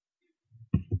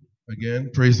Again,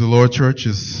 praise the Lord, church.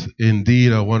 Is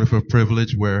indeed a wonderful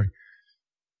privilege where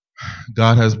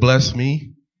God has blessed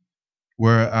me,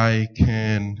 where I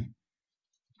can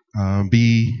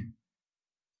be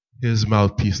His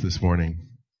mouthpiece this morning.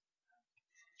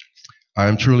 I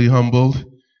am truly humbled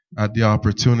at the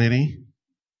opportunity.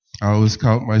 I always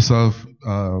count myself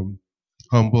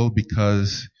humble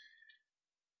because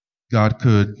God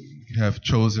could have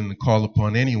chosen to call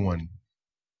upon anyone,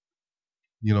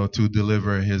 to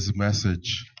deliver His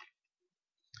message.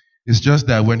 It's just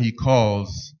that when He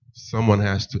calls, someone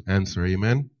has to answer.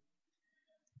 Amen?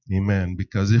 Amen.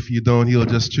 Because if you don't, He'll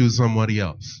just choose somebody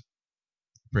else.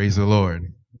 Praise the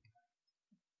Lord.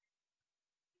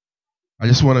 I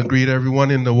just want to greet everyone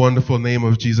in the wonderful name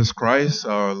of Jesus Christ,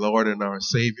 our Lord and our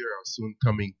Savior, our soon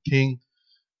coming King,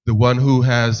 the one who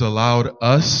has allowed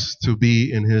us to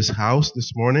be in His house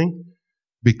this morning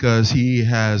because He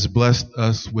has blessed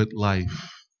us with life.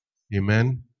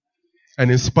 Amen. And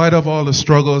in spite of all the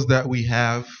struggles that we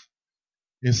have,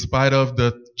 in spite of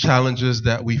the challenges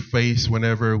that we face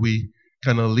whenever we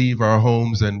kind of leave our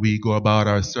homes and we go about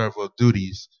our several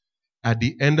duties, at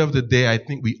the end of the day, I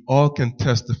think we all can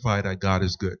testify that God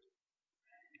is good.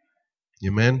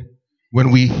 Amen.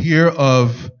 When we hear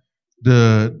of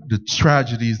the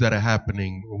tragedies that are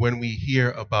happening, when we hear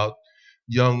about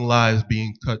young lives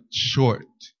being cut short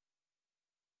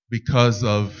because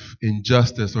of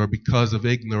injustice or because of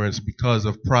ignorance, because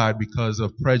of pride, because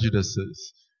of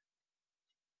prejudices,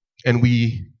 and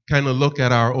we kind of look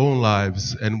at our own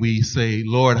lives and we say,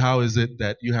 Lord, how is it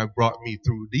that you have brought me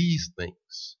through these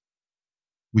things?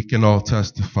 We can all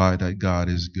testify that God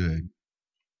is good.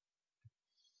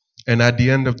 And at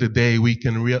the end of the day, we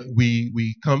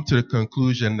come to the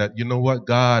conclusion that, you know what?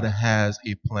 God has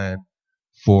a plan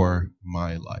for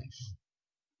my life.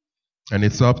 And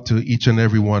it's up to each and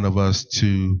every one of us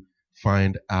to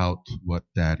find out what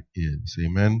that is.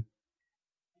 Amen?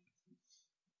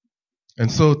 And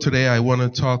so today I want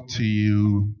to talk to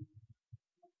you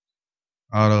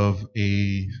out of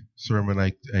a sermon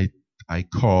I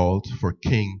called For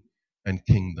King and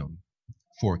Kingdom.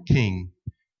 For King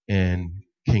and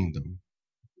Kingdom.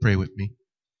 Pray with me.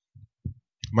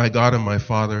 My God and my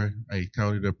Father, I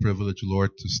count it a privilege,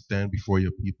 Lord, to stand before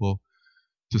your people,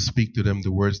 to speak to them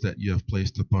the words that you have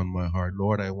placed upon my heart.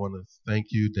 Lord, I want to thank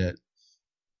you that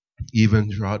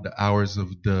even throughout the hours of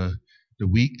the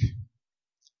week,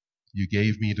 you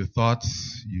gave me the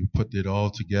thoughts, you put it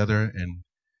all together, and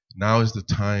now is the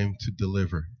time to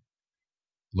deliver.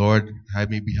 Lord, hide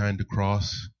me behind the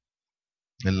cross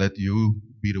and let you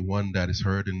be the one that is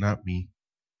heard and not me.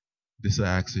 This I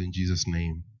ask in Jesus'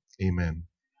 name. Amen.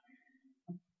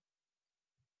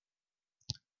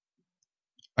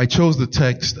 I chose the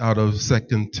text out of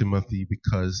 2 Timothy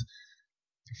because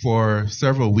for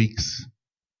several weeks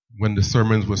when the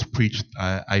sermons was preached,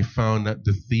 I found that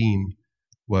the theme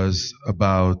was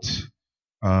about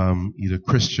either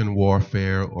Christian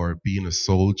warfare or being a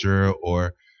soldier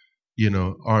or,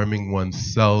 arming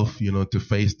oneself, to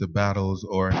face the battles,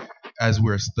 or as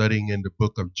we're studying in the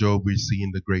book of Job, we're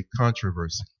seeing the great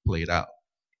controversy played out.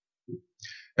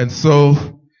 And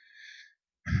so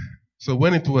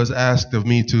when it was asked of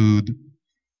me to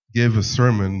give a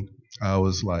sermon, I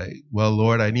was like, well,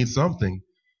 Lord, I need something.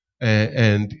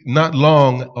 And not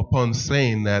long upon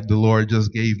saying that, the Lord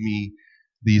just gave me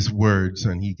these words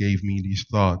and He gave me these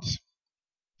thoughts.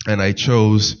 And I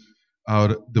chose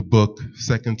out the book,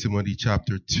 2 Timothy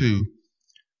chapter 2.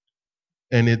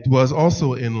 And it was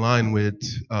also in line with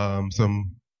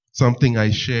something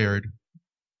I shared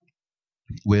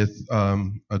with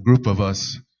a group of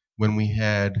us when we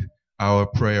had our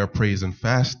prayer, praise, and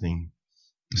fasting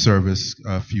service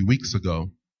a few weeks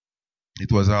ago.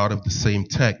 It was out of the same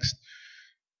text,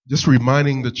 just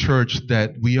reminding the church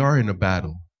that we are in a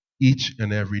battle each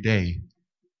and every day.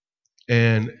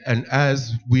 And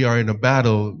as we are in a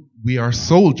battle, we are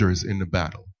soldiers in the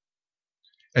battle.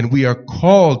 And we are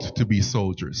called to be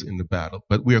soldiers in the battle,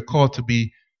 but we are called to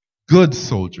be good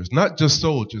soldiers, not just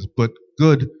soldiers, but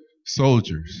good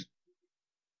soldiers.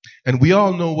 And we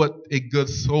all know what a good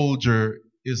soldier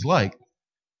is like.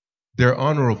 They're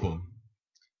honorable.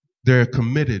 They're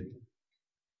committed.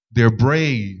 They're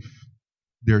brave.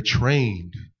 They're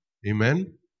trained.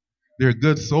 Amen? They're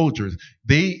good soldiers.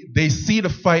 They see the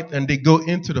fight and they go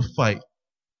into the fight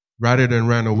rather than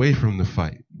run away from the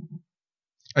fight.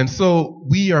 And so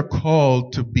we are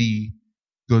called to be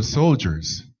good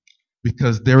soldiers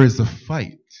because there is a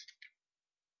fight.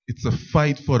 It's a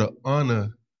fight for the honor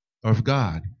of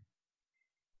God.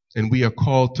 And we are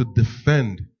called to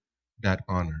defend that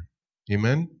honor.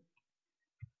 Amen?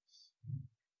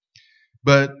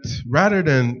 But rather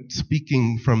than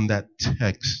speaking from that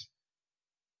text,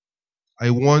 I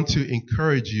want to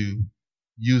encourage you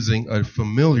using a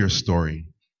familiar story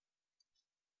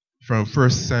from 1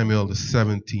 Samuel, the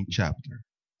 17th chapter.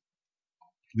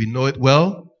 We know it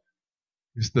well.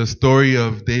 It's the story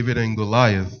of David and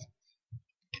Goliath.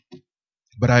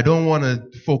 But I don't want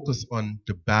to focus on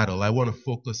the battle. I want to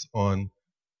focus on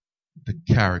the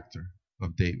character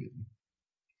of David.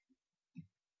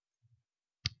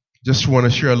 Just want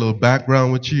to share a little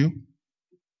background with you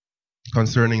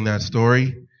concerning that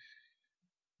story.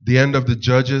 The end of the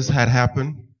judges had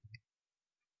happened,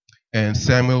 and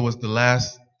Samuel was the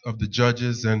last of the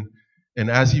judges, and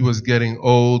as he was getting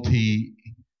old, he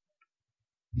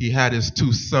had his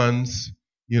two sons,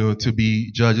 to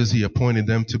be judges. He appointed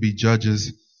them to be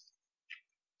judges.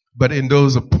 But in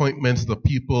those appointments, the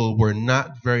people were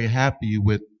not very happy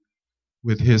with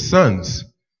his sons.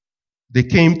 They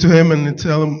came to him and they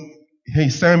tell him, "Hey,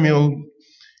 Samuel,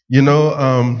 you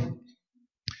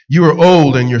are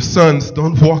old and your sons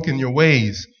don't walk in your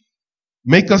ways.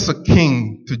 Make us a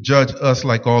king to judge us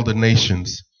like all the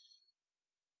nations."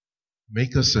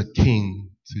 Make us a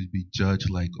king to be judged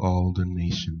like all the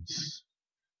nations.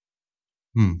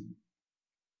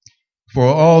 For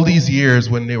all these years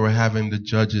when they were having the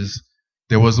judges,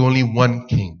 there was only one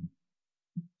king,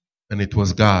 and it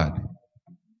was God.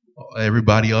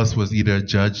 Everybody else was either a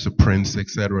judge, a prince,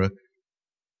 etc.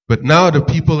 But now the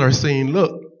people are saying,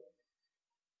 "Look,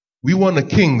 we want a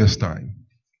king this time."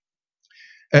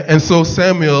 And so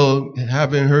Samuel,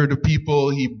 having heard the people,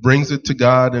 he brings it to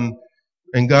God,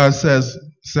 and God says,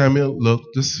 "Samuel, look,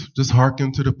 just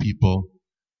hearken to the people.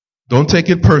 Don't take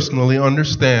it personally.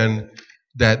 Understand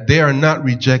that they are not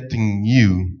rejecting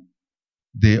you.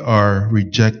 They are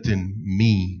rejecting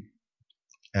me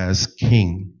as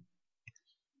king.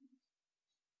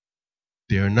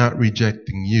 They are not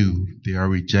rejecting you. They are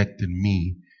rejecting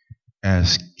me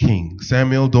as king.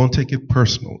 Samuel, don't take it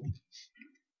personally."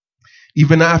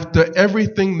 Even after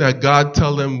everything that God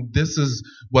told them, this is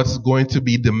what's going to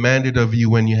be demanded of you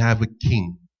when you have a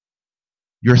king.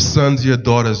 Your sons, your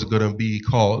daughters are going to be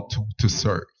called to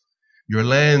serve. Your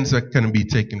lands are going to be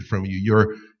taken from you.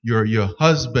 Your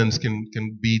husbands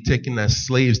can be taken as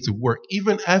slaves to work.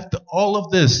 Even after all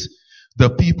of this, the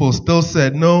people still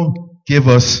said, "No, give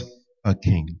us a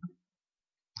king."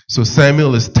 So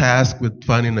Samuel is tasked with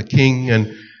finding a king,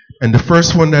 and the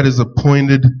first one that is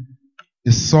appointed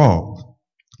is Saul,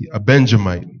 a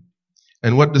Benjamite.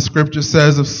 And what the scripture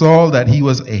says of Saul, that he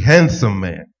was a handsome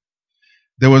man.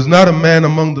 There was not a man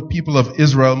among the people of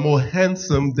Israel more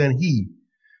handsome than he.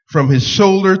 From his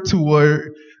shoulder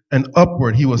toward and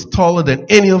upward, he was taller than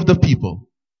any of the people.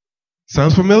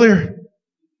 Sounds familiar?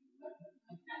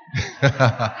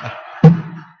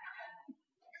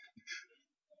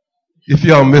 If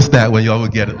y'all missed that one, y'all will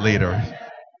get it later.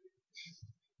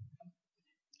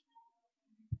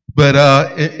 But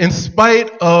in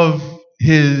spite of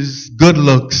his good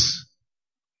looks,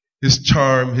 his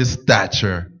charm, his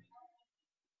stature,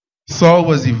 Saul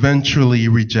was eventually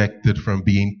rejected from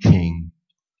being king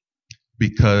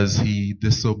because he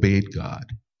disobeyed God.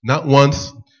 Not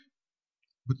once,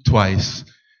 but twice,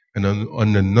 and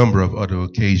on a number of other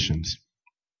occasions.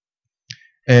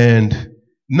 And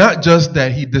not just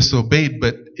that he disobeyed,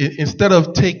 but instead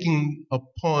of taking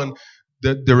upon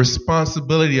the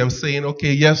responsibility of saying,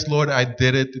 "Okay, yes, Lord, I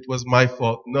did it. It was my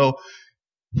fault." No,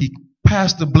 he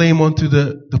passed the blame onto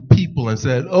the people and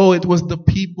said, "Oh, it was the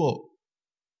people."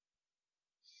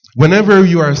 Whenever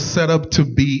you are set up to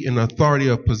be in authority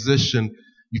or position,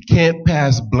 you can't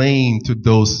pass blame to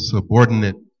those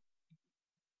subordinate.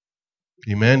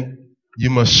 Amen? You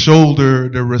must shoulder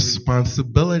the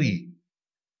responsibility.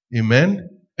 Amen?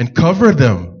 And cover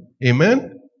them.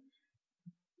 Amen?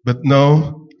 But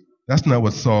no, that's not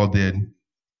what Saul did.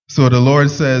 So the Lord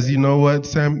says, "You know what,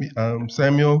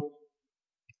 Samuel?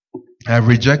 I've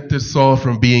rejected Saul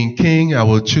from being king. I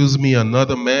will choose me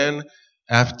another man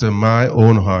after my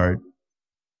own heart."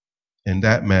 And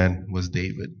that man was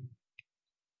David.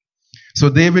 So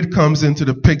David comes into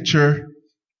the picture,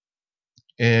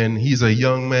 and he's a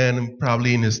young man,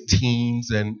 probably in his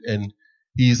teens, and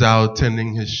he's out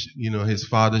tending his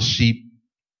father's sheep,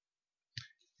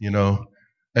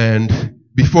 and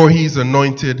before he's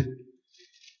anointed,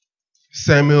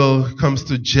 Samuel comes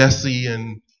to Jesse,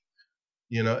 and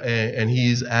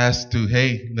he's asked to,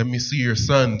 "Hey, let me see your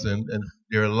sons," and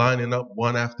they're lining up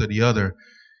one after the other.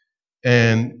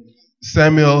 And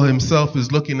Samuel himself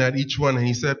is looking at each one, and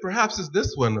he said, "Perhaps it's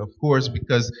this one," of course,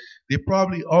 because they're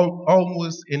probably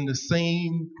almost in the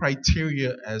same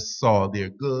criteria as Saul. They're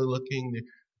good looking, they're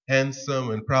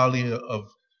handsome, and probably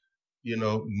of,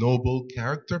 noble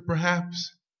character,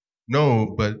 perhaps. No,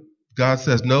 but God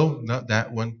says, "No, not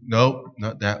that one. No,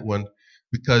 not that one."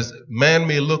 Because man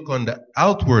may look on the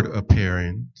outward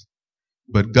appearance,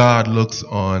 but God looks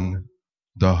on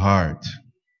the heart.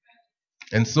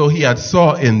 And so he had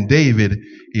saw in David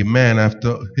a man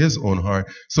after his own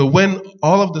heart. So when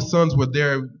all of the sons were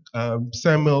there,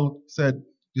 Samuel said,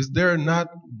 "Is there not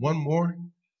one more?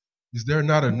 Is there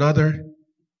not another?"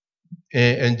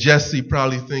 And Jesse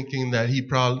probably thinking that he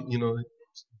probably,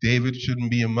 David shouldn't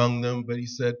be among them, but he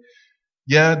said,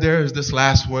 "Yeah, there is this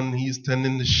last one. He's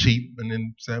tending the sheep." And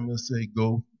then Samuel said,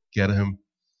 "Go get him."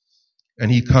 And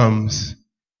he comes,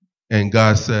 and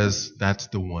God says, "That's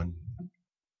the one."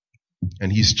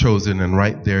 And he's chosen, and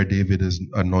right there David is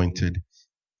anointed.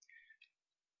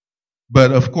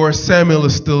 But of course, Samuel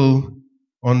is still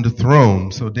on the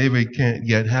throne, so David can't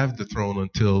yet have the throne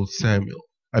until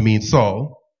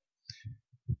Saul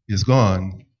is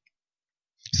gone.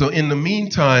 So in the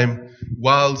meantime,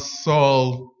 while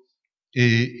Saul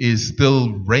is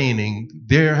still reigning,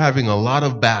 they're having a lot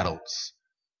of battles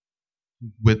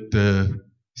with the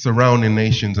surrounding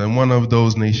nations, and one of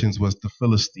those nations was the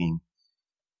Philistine.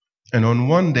 And on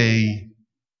one day,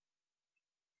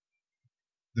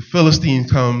 the Philistine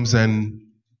comes and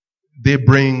they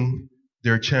bring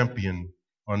their champion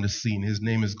on the scene. His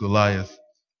name is Goliath.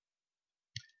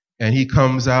 And he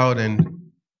comes out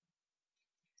and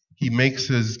he makes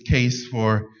his case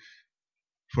for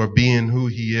being who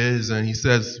he is. And he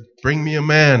says, "Bring me a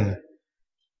man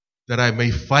that I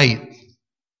may fight.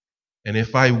 And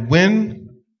if I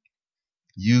win,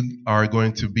 you are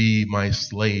going to be my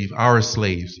slave, our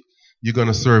slaves. You're going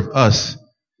to serve us.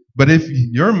 But if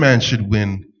your man should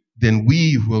win, then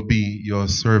we will be your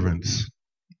servants."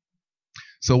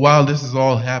 So while this is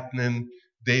all happening,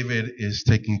 David is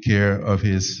taking care of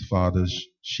his father's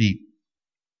sheep.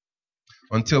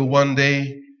 Until one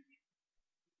day,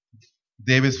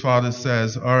 David's father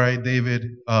says, "All right,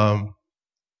 David,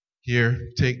 here,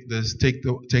 take this, take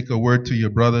a word to your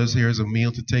brothers. Here's a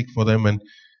meal to take for them."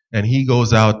 And he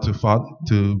goes out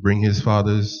to bring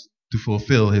to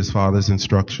fulfill his father's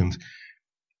instructions.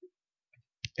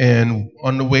 And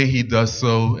on the way he does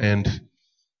so, and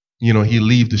he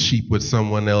leaves the sheep with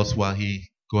someone else while he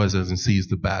goes and sees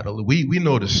the battle. We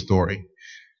know the story.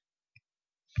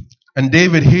 And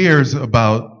David hears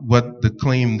about what the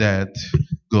claim that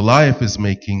Goliath is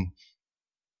making,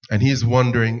 and he's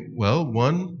wondering, well,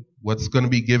 one, what's going to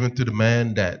be given to the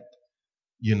man that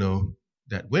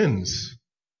wins?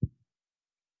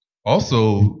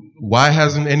 Also, why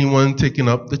hasn't anyone taken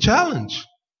up the challenge?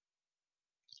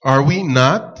 Are we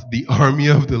not the army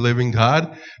of the living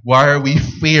God? Why are we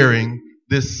fearing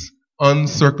this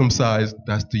uncircumcised,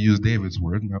 that's to use David's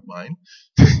word, not mine.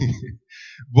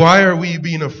 Why are we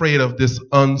being afraid of this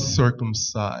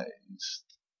uncircumcised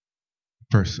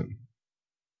person?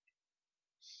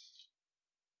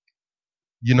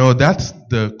 That's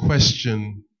the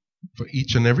question for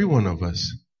each and every one of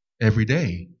us every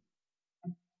day.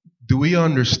 Do we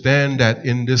understand that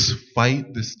in this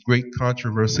fight, this great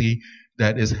controversy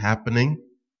that is happening,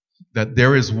 that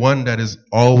there is one that is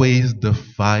always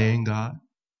defying God?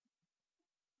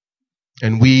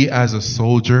 And we as a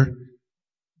soldier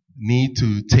need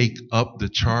to take up the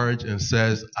charge and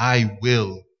says, "I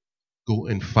will go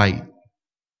and fight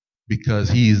because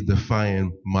he is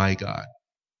defying my God."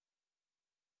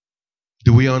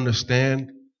 Do we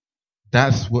understand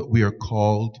that's what we are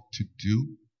called to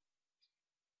do?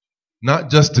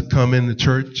 Not just to come in the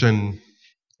church and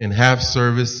have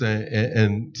service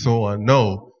and so on.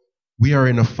 No, we are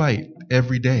in a fight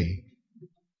every day.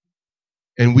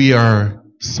 And we are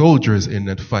soldiers in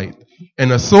that fight.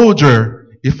 And a soldier,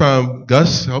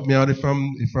 Gus, help me out if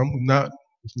I'm not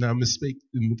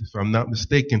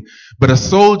mistaken, but a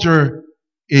soldier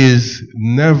is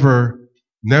never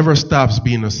stops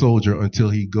being a soldier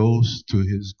until he goes to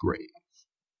his grave.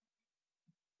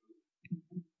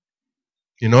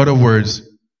 In other words,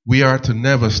 we are to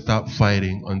never stop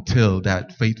fighting until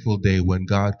that fateful day when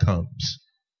God comes.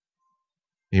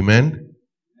 Amen?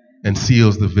 And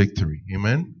seals the victory.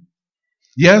 Amen?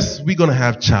 Yes, we're going to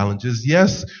have challenges.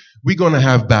 Yes, we're going to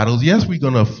have battles. Yes, we're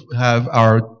going to have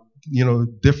our,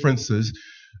 differences.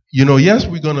 Yes,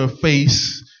 we're going to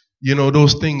face,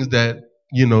 those things that,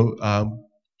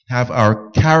 have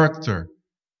our character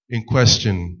in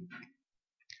question.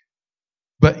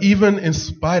 But even in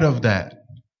spite of that,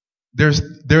 there's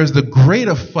the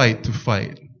greater fight to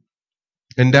fight,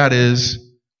 and that is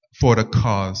for the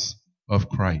cause of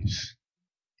Christ.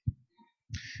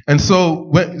 And so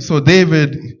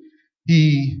David,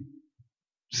 he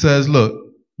says, "Look,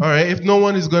 all right, if no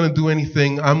one is going to do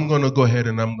anything, I'm going to go ahead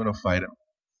and I'm going to fight him."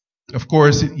 Of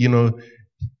course,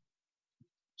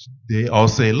 they all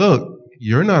say, "Look,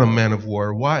 you're not a man of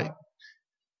war. Why?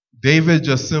 David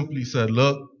just simply said,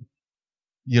 look,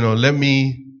 let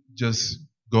me just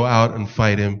go out and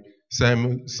fight him.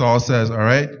 Saul says, all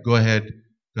right, go ahead,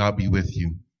 God be with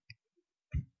you.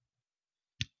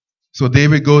 So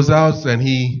David goes out and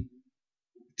he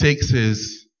takes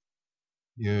his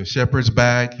shepherd's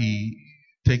bag. He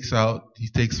takes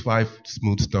 5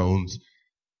 smooth stones,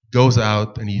 goes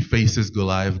out and he faces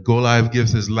Goliath. Goliath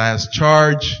gives his last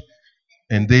charge,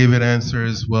 and David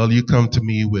answers, well, you come to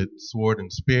me with sword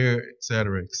and spear,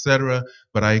 etc.,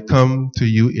 but I come to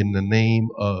you in the name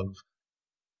of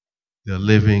the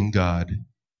living God,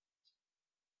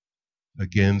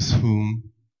 against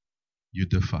whom you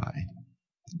defy.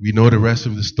 We know the rest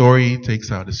of the story. He takes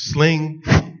out his sling,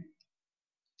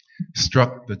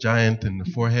 struck the giant in the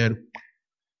forehead.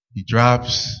 He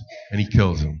drops and he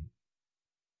kills him.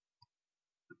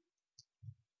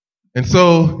 And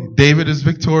so David is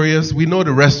victorious. We know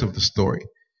the rest of the story.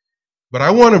 But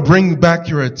I want to bring back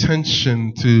your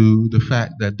attention to the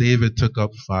fact that David took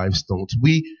up 5 stones.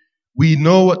 We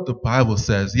know what the Bible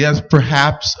says. Yes,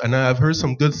 perhaps, and I've heard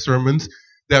some good sermons,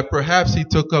 that perhaps he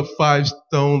took up 5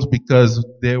 stones because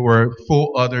there were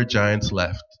 4 other giants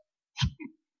left.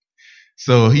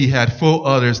 So he had 4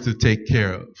 others to take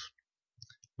care of.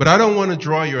 But I don't want to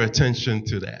draw your attention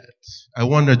to that. I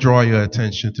want to draw your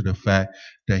attention to the fact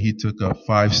that he took up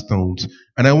 5 stones.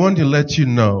 And I want to let you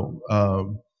know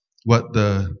what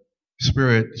the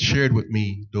Spirit shared with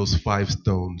me those 5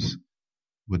 stones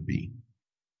would be.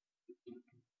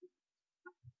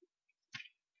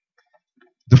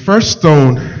 The first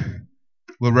stone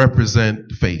will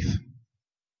represent faith.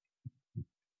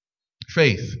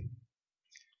 Faith.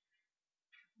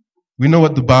 We know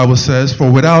what the Bible says, for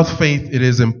without faith it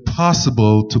is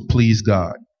impossible to please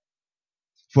God.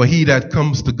 For he that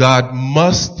comes to God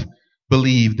must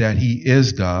believe that he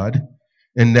is God,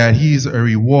 and that he's a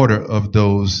rewarder of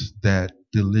those that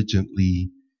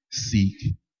diligently seek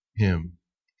him.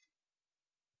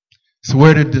 So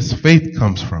where did this faith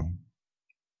come from?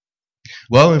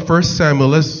 Well, in 1 Samuel,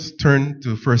 let's turn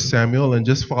to 1 Samuel and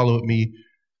just follow with me,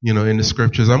 in the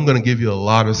scriptures. I'm going to give you a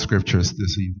lot of scriptures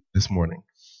this morning.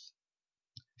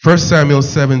 1 Samuel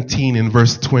 17 in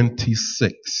verse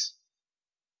 26.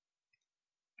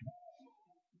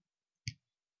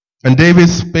 And David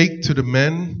spake to the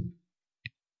men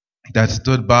that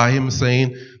stood by him,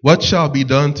 saying, what shall be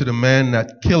done to the man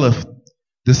that killeth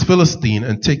this Philistine,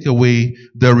 and take away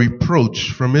the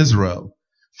reproach from Israel?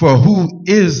 For who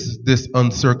is this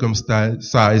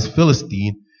uncircumcised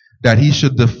Philistine, that he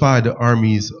should defy the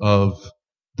armies of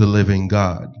the living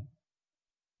God?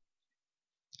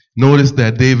 Notice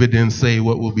that David didn't say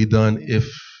what will be done if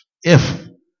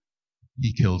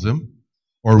he kills him,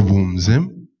 or wounds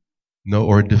him,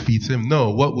 or defeats him.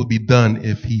 No, what will be done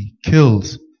if he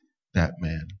kills that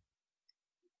man?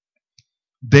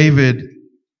 David,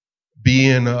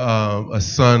 being a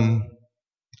son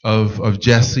of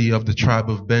Jesse, of the tribe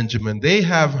of Benjamin, they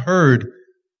have heard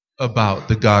about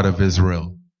the God of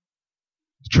Israel.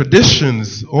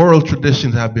 Oral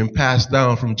traditions have been passed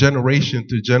down from generation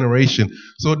to generation.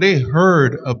 So they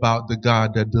heard about the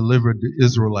God that delivered the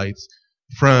Israelites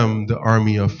from the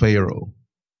army of Pharaoh,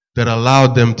 that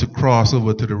allowed them to cross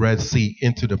over to the Red Sea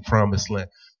into the promised land,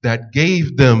 that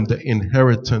gave them the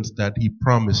inheritance that he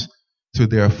promised to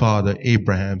their father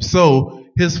Abraham. So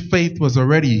his faith was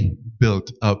already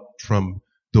built up from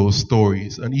those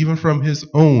stories and even from his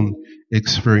own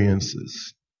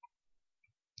experiences.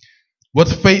 What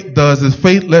faith does is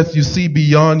faith lets you see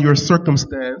beyond your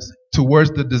circumstance towards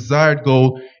the desired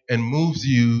goal and moves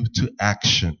you to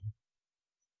action.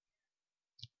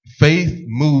 Faith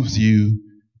moves you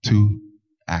to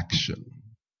action.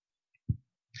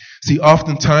 See,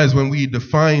 oftentimes when we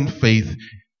define faith,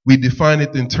 we define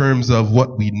it in terms of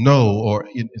what we know or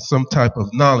in some type of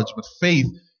knowledge. But faith,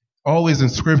 always in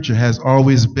Scripture, has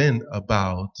always been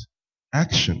about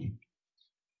action.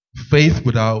 Faith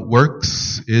without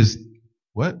works is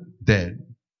what? Dead.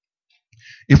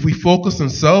 If we focus on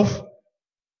self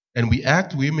and we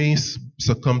act, we may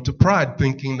succumb to pride,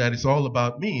 thinking that it's all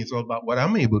about me, it's all about what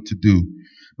I'm able to do.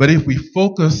 But if we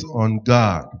focus on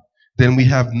God, then we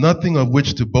have nothing of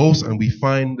which to boast, and we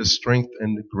find the strength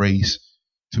and the grace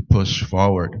to push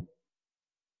forward.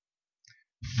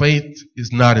 Faith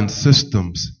is not in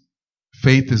systems.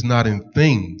 Faith is not in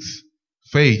things.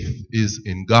 Faith is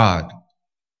in God.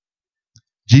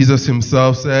 Jesus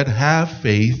himself said, have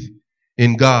faith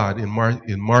in God in Mark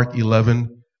 11:22.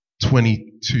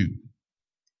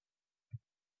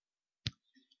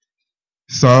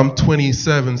 Psalm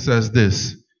 27 says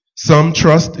this, some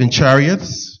trust in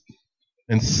chariots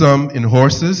and some in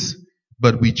horses,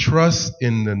 but we trust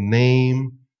in the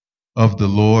name of the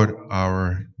Lord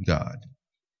our God.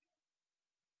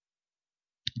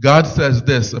 God says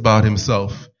this about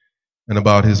himself and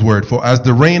about his word. For as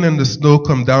the rain and the snow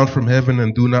come down from heaven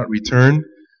and do not return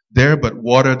there, but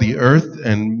water the earth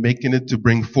and making it to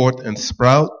bring forth and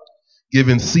sprout,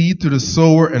 giving seed to the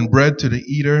sower and bread to the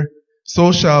eater,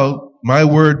 so shall my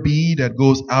word be that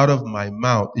goes out of my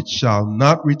mouth. It shall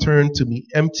not return to me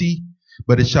empty,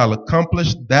 but it shall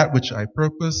accomplish that which I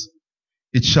purpose.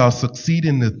 It shall succeed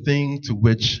in the thing to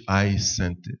which I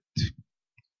sent it.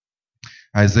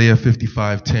 Isaiah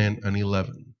 55:10 and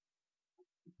 11.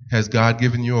 Has God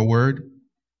given you a word?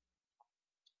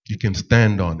 You can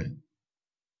stand on it.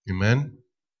 Amen?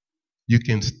 You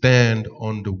can stand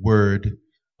on the word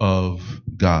of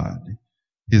God.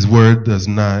 His word does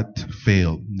not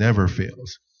fail, never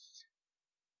fails.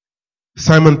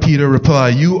 Simon Peter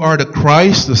replied, "You are the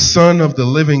Christ, the Son of the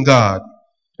living God."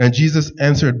 And Jesus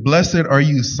answered, "Blessed are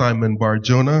you, Simon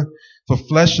Bar-Jonah, for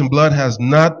flesh and blood has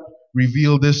not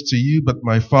revealed this to you, but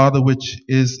my Father which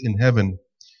is in heaven.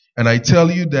 And I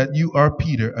tell you that you are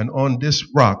Peter, and on this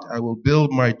rock I will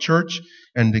build my church,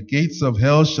 and the gates of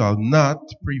hell shall not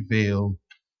prevail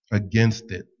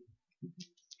against it."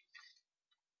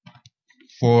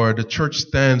 For the church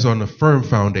stands on a firm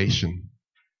foundation,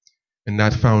 and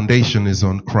that foundation is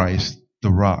on Christ,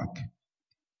 the rock.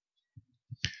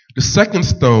 The second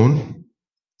stone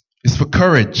is for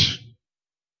courage.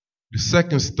 The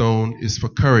second stone is for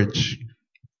courage.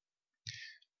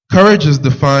 Courage is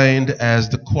defined as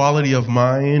the quality of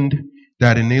mind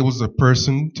that enables a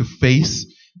person to face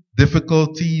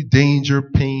difficulty, danger,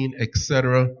 pain,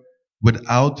 etc.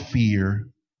 without fear,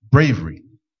 bravery.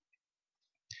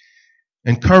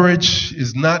 And courage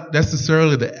is not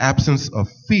necessarily the absence of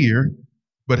fear,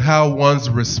 but how one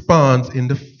responds in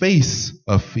the face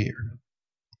of fear.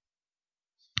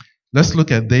 Let's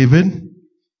look at David.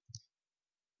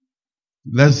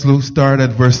 Let's start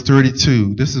at verse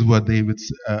 32. This is what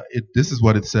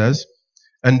it says.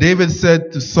 And David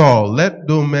said to Saul, "Let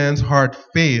no man's heart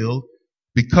fail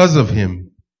because of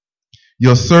him.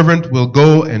 Your servant will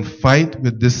go and fight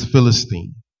with this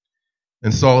Philistine."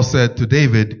 And Saul said to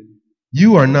David,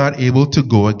 "You are not able to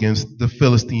go against the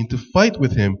Philistine to fight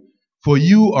with him, for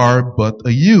you are but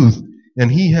a youth,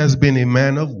 and he has been a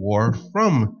man of war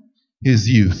from his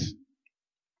youth."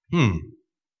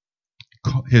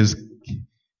 His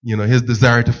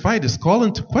desire to fight is called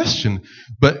into question.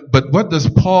 But what does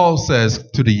Paul says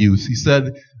to the youth? He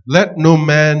said, "Let no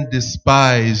man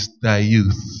despise thy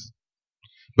youth,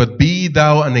 but be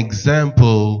thou an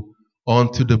example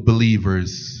unto the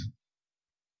believers."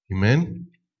 Amen?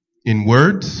 In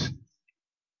words,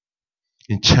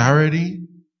 in charity.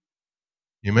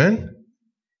 Amen?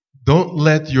 Don't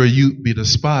let your youth be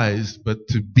despised, but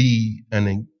to be an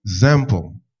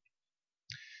example.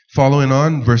 Following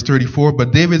on, verse 34,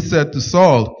 "But David said to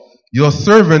Saul, Your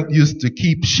servant used to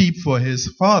keep sheep for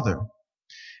his father.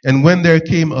 And when there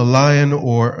came a lion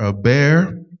or a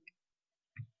bear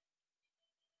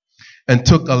and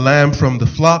took a lamb from the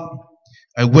flock,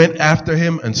 I went after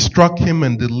him and struck him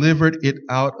and delivered it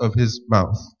out of his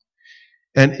mouth.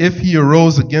 And if he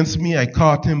arose against me, I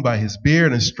caught him by his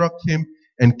beard and struck him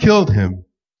and killed him.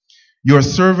 Your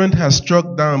servant has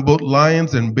struck down both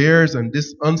lions and bears, and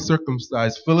this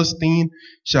uncircumcised Philistine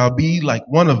shall be like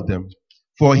one of them,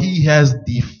 for he has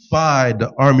defied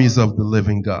the armies of the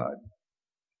living God."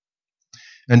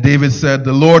 And David said,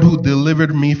 "The Lord who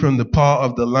delivered me from the paw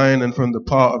of the lion and from the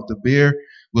paw of the bear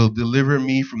will deliver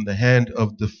me from the hand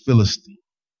of the Philistine."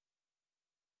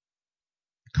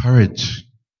 Courage.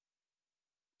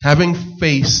 Having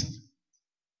faced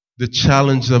the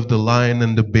challenge of the lion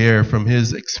and the bear from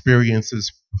his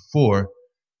experiences before,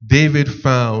 David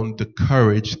found the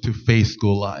courage to face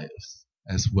Goliath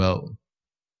as well.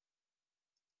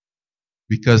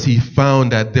 Because he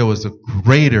found that there was a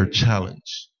greater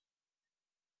challenge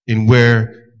in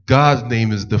where God's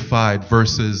name is defied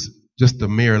versus just a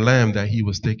mere lamb that he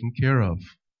was taking care of.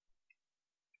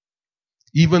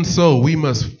 Even so, we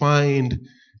must find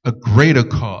a greater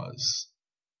cause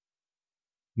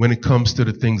when it comes to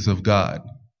the things of God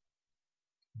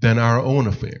than our own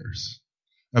affairs.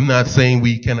 I'm not saying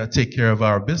we cannot take care of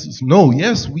our business. No,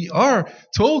 yes, we are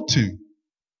told to.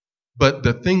 But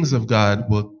the things of God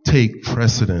will take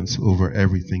precedence over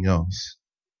everything else.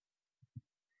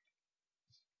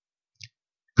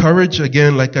 Courage,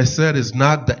 again, like I said, is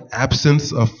not the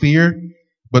absence of fear,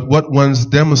 but what one's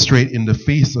demonstrate in the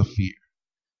face of fear.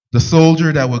 The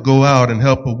soldier that will go out and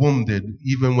help a wounded,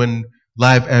 even when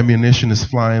live ammunition is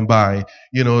flying by.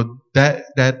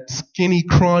 That skinny,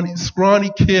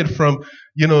 scrawny kid from,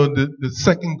 the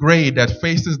second grade that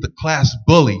faces the class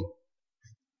bully.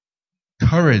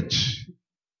 Courage.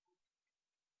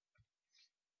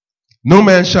 No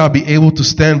man shall be able to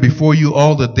stand before you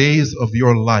all the days of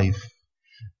your life.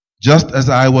 Just as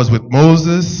I was with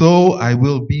Moses, so I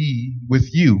will be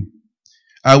with you.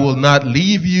 I will not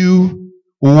leave you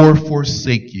or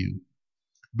forsake you.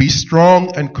 Be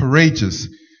strong and courageous,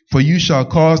 for you shall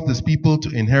cause this people to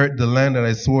inherit the land that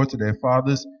I swore to their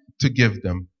fathers to give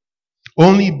them.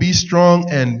 Only be strong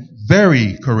and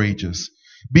very courageous,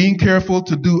 being careful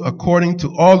to do according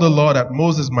to all the law that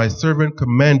Moses my servant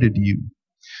commanded you.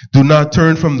 Do not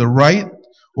turn from the right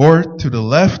or to the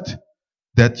left,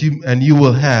 and you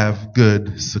will have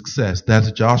good success.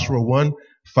 That's Joshua 1,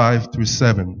 5 through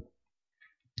 7.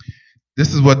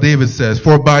 This is what David says.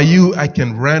 For by you I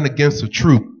can run against a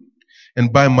troop,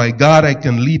 and by my God I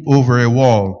can leap over a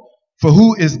wall. For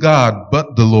who is God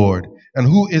but the Lord? And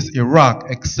who is a rock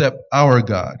except our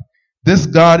God? This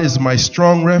God is my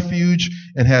strong refuge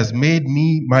and has made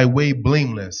me my way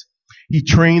blameless. He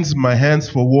trains my hands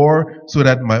for war so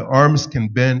that my arms can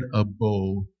bend a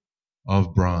bow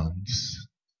of bronze.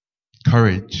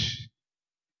 Courage.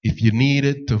 If you need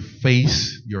it to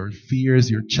face your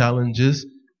fears, your challenges,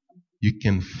 you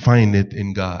can find it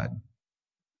in God.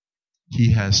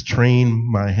 He has trained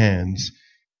my hands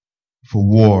for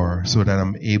war so that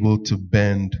I'm able to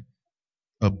bend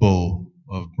a bow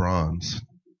of bronze.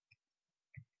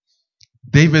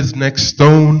 David's next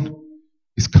stone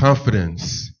is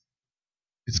confidence.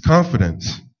 It's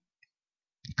confidence.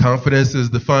 Confidence is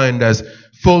defined as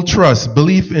full trust,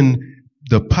 belief in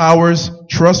the powers,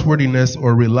 trustworthiness,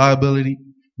 or reliability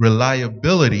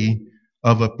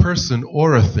of a person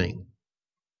or a thing.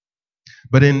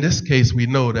 But in this case, we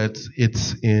know that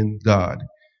it's in God.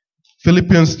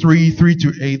 Philippians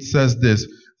 3:3-8 says this,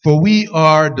 for we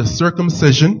are the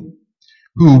circumcision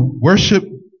who worship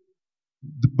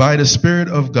by the Spirit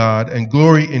of God and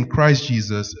glory in Christ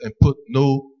Jesus and put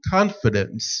no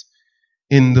confidence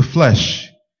in the flesh.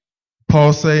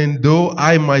 Paul saying, though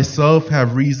I myself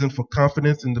have reason for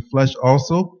confidence in the flesh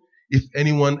also, if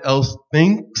anyone else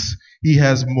thinks he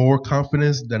has more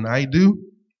confidence than I do,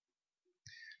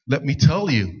 let me tell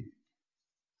you,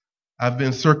 I've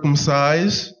been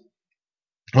circumcised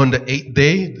on the 8th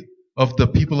day of the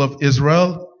people of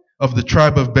Israel, of the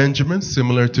tribe of Benjamin,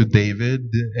 similar to David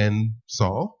and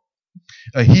Saul.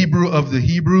 A Hebrew of the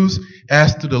Hebrews,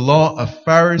 as to the law of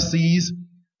Pharisees,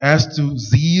 as to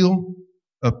zeal,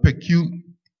 a persecutor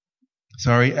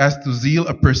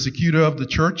of the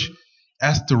church,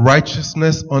 as to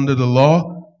righteousness under the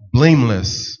law,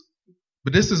 blameless.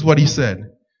 But this is what he said.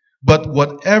 But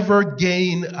whatever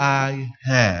gain I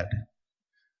had,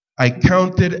 I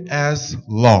counted as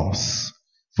loss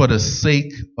for the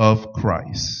sake of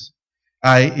Christ.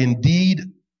 Indeed,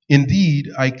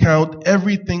 I count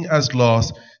everything as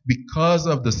loss because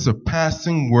of the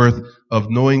surpassing worth of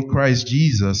knowing Christ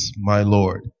Jesus, my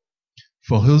Lord.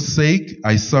 For whose sake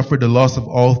I suffer the loss of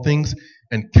all things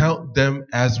and count them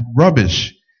as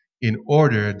rubbish in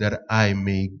order that I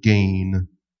may gain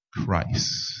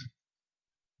Christ.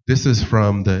 This is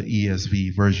from the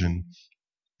ESV version.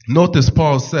 Notice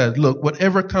Paul said, look,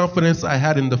 whatever confidence I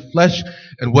had in the flesh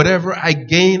and whatever I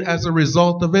gained as a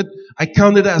result of it, I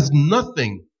count it as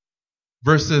nothing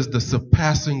versus the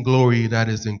surpassing glory that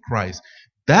is in Christ.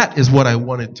 That is what I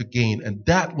wanted to gain, and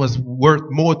that was worth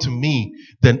more to me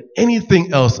than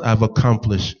anything else I've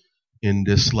accomplished in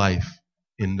this life,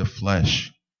 in the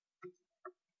flesh.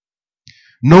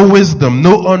 No wisdom,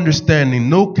 no understanding,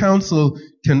 no counsel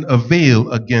can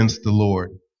avail against the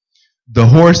Lord. The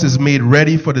horse is made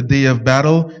ready for the day of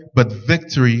battle, but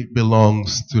victory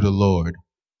belongs to the Lord.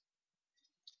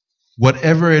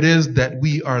 Whatever it is that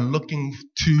we are looking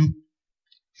to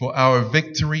for our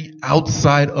victory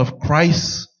outside of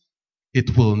Christ,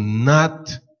 it will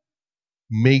not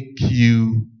make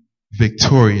you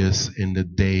victorious in the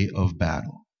day of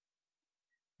battle.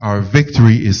 Our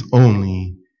victory is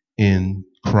only in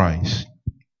Christ.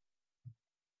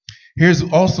 Here's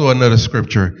also another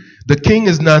scripture. The king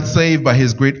is not saved by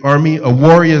his great army. A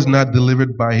warrior is not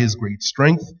delivered by his great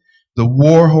strength. The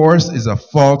war horse is a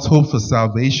false hope for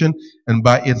salvation, and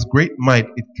by its great might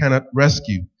it cannot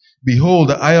rescue. Behold,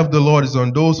 the eye of the Lord is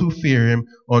on those who fear him,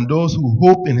 on those who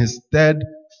hope in his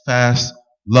steadfast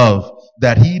love,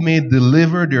 that he may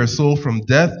deliver their soul from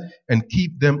death and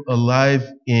keep them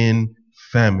alive in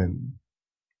famine.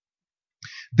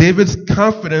 David's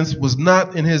confidence was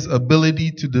not in his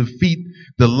ability to defeat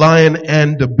the lion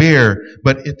and the bear,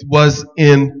 but it was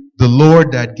in the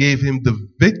Lord that gave him the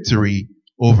victory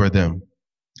over them.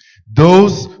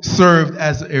 Those served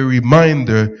as a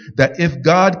reminder that if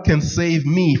God can save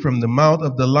me from the mouth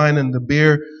of the lion and the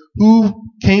bear who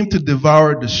came to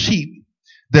devour the sheep,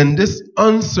 then this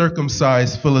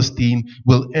uncircumcised Philistine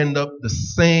will end up the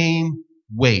same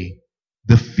way,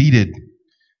 defeated.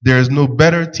 There is no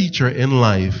better teacher in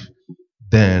life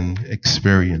than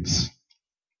experience.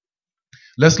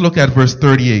 Let's look at verse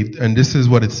 38, and this is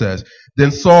what it says.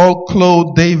 Then Saul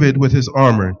clothed David with his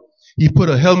armor. He put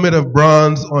a helmet of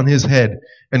bronze on his head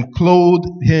and clothed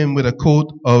him with a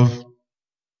coat of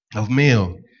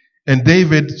mail. And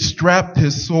David strapped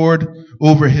his sword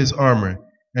over his armor.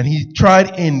 And he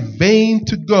tried in vain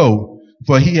to go,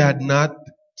 for he had not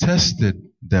tested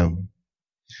them.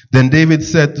 Then David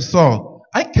said to Saul,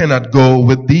 I cannot go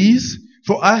with these,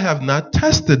 for I have not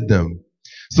tested them.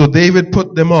 So David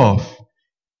put them off.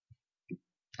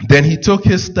 Then he took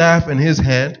his staff in his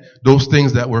hand, those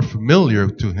things that were familiar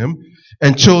to him,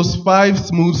 and chose 5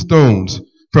 smooth stones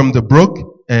from the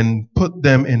brook and put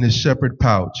them in his shepherd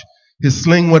pouch. His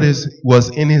sling was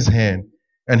in his hand,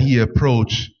 and he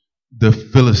approached the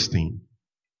Philistine.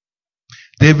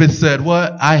 David said,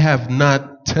 well, I have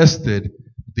not tested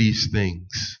these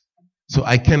things, so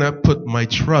I cannot put my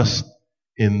trust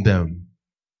in them.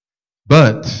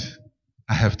 But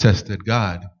I have tested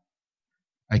God.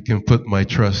 I can put my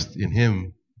trust in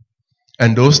him.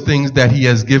 And those things that he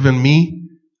has given me,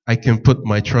 I can put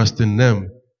my trust in them.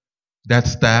 That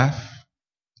staff,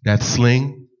 that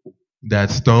sling, that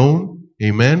stone,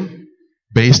 amen,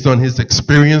 based on his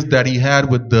experience that he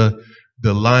had with the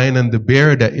lion and the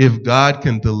bear, that if God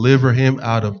can deliver him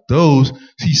out of those,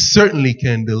 he certainly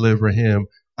can deliver him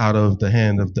out of the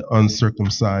hand of the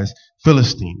uncircumcised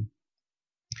Philistine.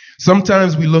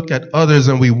 Sometimes we look at others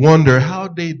and we wonder how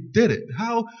they did it.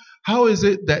 How is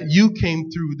it that you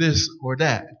came through this or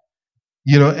that?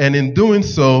 And in doing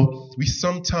so, we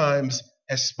sometimes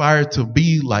aspire to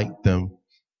be like them.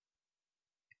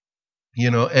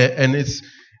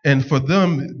 And for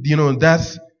them,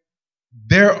 that's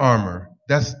their armor,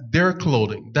 that's their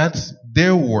clothing, that's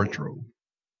their wardrobe.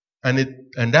 And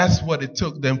that's what it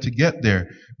took them to get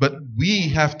there. But we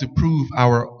have to prove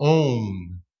our own.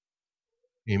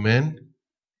 Amen.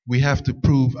 We have to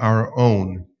prove our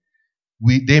own.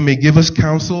 They may give us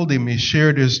counsel, they may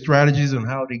share their strategies on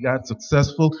how they got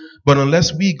successful, but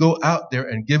unless we go out there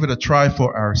and give it a try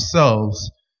for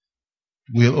ourselves,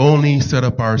 we'll only set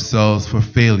up ourselves for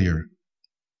failure.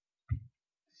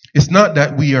 It's not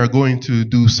that we are going to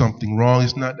do something wrong.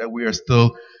 It's not that we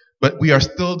are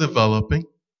still developing.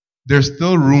 There's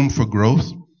still room for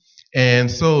growth. And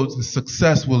so the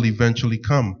success will eventually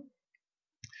come.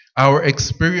 Our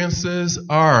experiences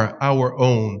are our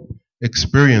own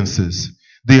experiences.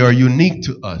 They are unique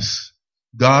to us.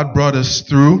 God brought us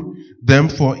through them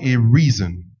for a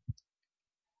reason.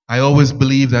 I always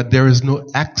believe that there is no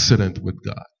accident with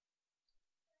God.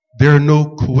 There are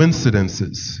no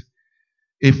coincidences.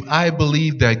 If I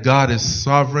believe that God is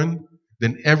sovereign,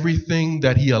 then everything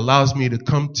that he allows me to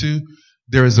come to,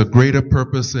 there is a greater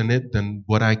purpose in it than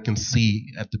what I can see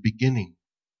at the beginning.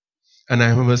 And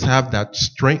I must have that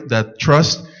strength, that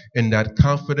trust, and that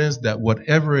confidence that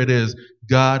whatever it is,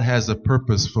 God has a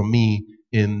purpose for me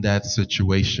in that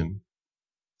situation.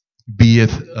 Be it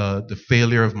the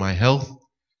failure of my health,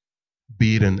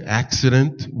 be it an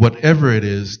accident, whatever it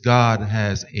is, God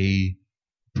has a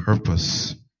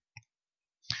purpose.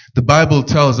 The Bible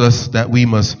tells us that we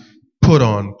must put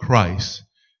on Christ.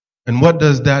 And what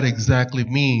does that exactly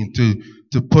mean,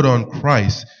 to put on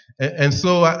Christ? And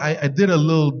so I did a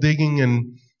little digging,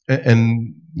 and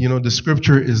the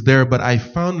scripture is there, but I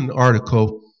found an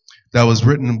article that was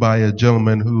written by a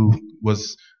gentleman who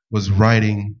was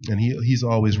writing, and he's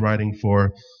always writing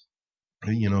for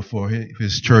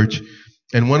his church.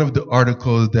 And one of the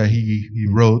articles that he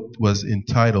wrote was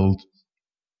entitled,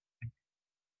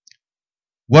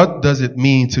 "What does it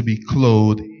mean to be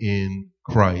clothed in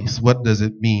Christ? What does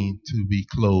it mean to be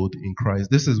clothed in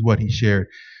Christ?" This is what he shared.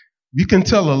 You can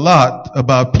tell a lot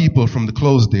about people from the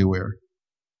clothes they wear.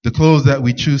 The clothes that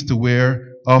we choose to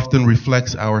wear often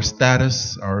reflects our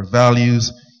status, our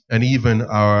values, and even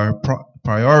our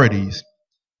priorities.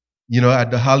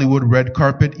 At the Hollywood red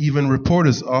carpet, even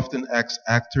reporters often ask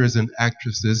actors and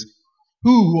actresses,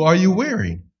 "Who are you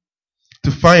wearing?"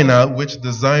 to find out which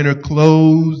designer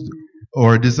clothes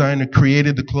or designer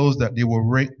created the clothes that they were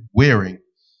wearing.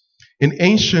 In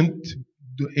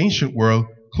the ancient world,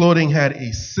 clothing had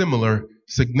a similar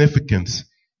significance.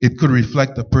 It could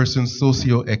reflect a person's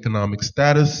socioeconomic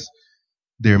status,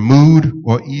 their mood,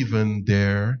 or even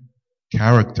their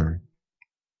character.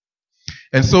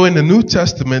 And so in the New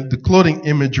Testament, the clothing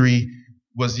imagery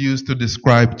was used to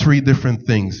describe 3 different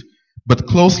things, but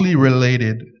closely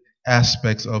related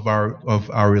aspects of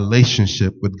our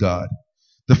relationship with God.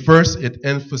 The first, it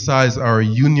emphasized our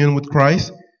union with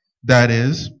Christ. That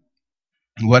is,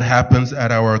 what happens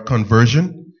at our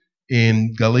conversion.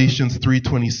 In Galatians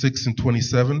 3:26 and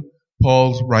 27,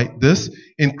 Paul writes this: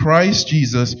 in Christ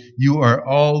Jesus, you are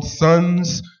all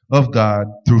sons of God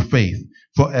through faith.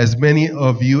 For as many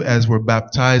of you as were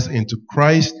baptized into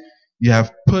Christ, you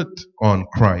have put on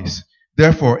Christ.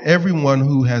 Therefore, everyone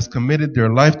who has committed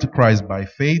their life to Christ by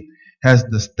faith has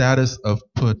the status of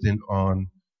putting on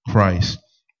Christ.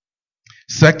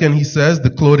 Second, he says, the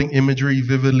clothing imagery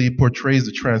vividly portrays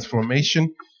the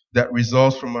transformation that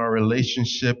results from our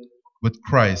relationship with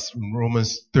Christ, in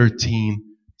Romans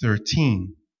 13:13.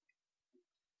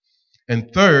 And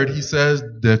third, he says,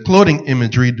 the clothing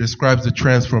imagery describes the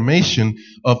transformation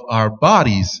of our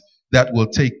bodies that will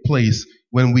take place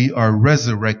when we are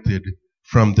resurrected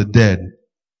from the dead.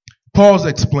 Paul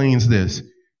explains this.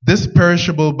 This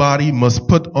perishable body must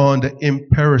put on the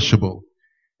imperishable,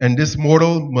 and this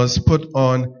mortal must put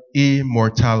on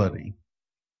immortality.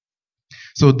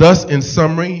 So thus, in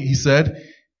summary, he said,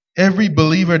 every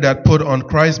believer that put on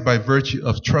Christ by virtue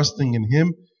of trusting in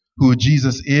him, who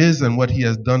Jesus is and what he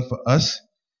has done for us,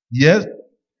 yet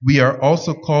we are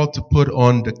also called to put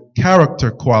on the character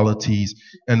qualities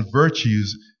and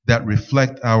virtues that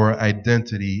reflect our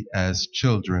identity as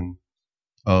children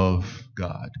of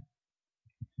God.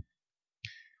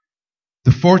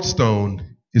 The fourth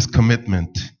stone is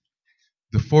commitment.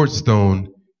 The fourth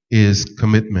stone is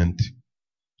commitment.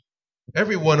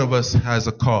 Every one of us has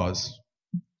a cause,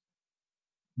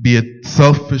 be it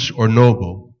selfish or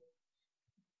noble.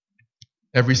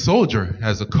 Every soldier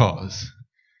has a cause,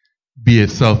 be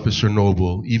it selfish or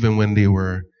noble, even when they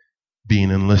were being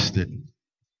enlisted.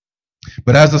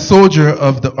 But as a soldier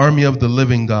of the army of the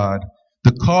living God,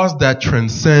 the cause that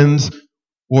transcends,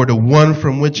 or the one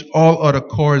from which all other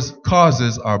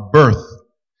causes are birthed,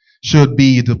 should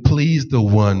be to please the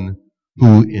one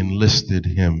who enlisted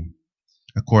him,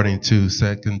 according to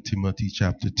 2 Timothy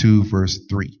chapter 2, verse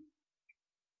 3.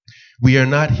 We are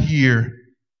not here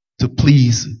to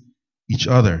please each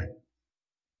other,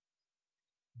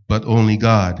 but only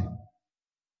God.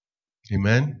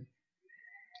 Amen?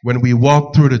 When we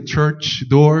walk through the church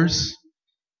doors,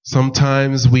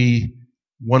 sometimes we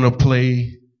want to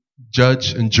play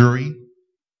judge and jury.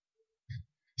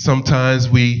 Sometimes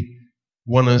we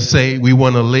want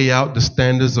to lay out the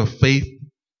standards of faith.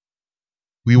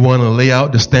 We want to lay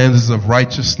out the standards of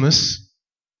righteousness.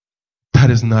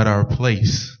 That is not our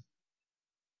place.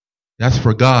 That's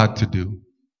for God to do.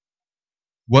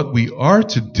 What we are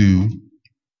to do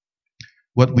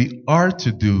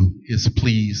is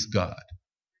please God.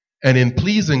 And in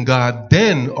pleasing God,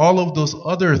 then all of those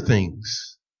other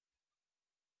things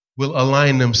will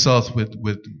align themselves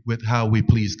with how we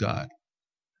please God.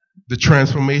 The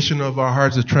transformation of our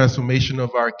hearts, the transformation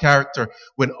of our character.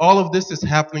 When all of this is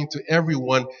happening to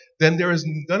everyone, then there is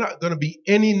not going to be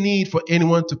any need for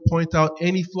anyone to point out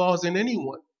any flaws in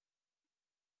anyone,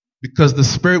 because the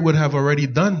Spirit would have already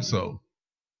done so.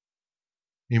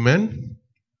 Amen?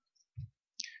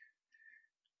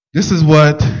 This is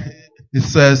what it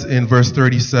says in verse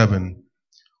 37.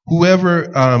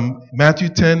 Matthew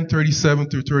 10:37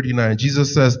 through 39,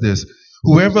 Jesus says this: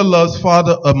 whoever loves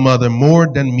father or mother more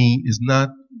than me is not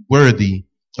worthy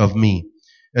of me.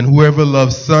 And whoever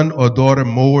loves son or daughter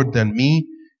more than me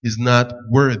is not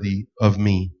worthy of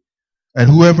me. And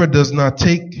whoever does not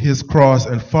take his cross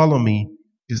and follow me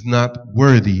is not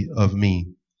worthy of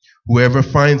me. Whoever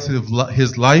finds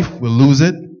his life will lose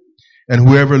it, and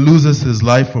whoever loses his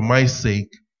life for my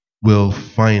sake will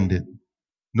find it.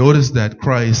 Notice that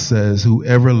Christ says,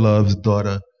 whoever loves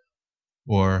daughter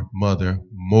or mother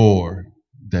more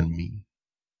than me.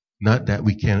 Not that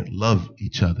we can't love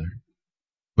each other,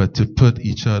 but to put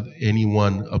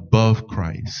anyone above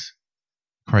Christ.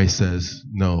 Christ says,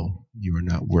 no, you are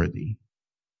not worthy.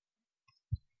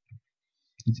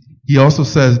 He also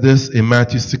says this in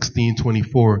Matthew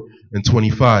 16:24 and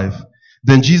 25.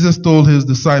 Then Jesus told his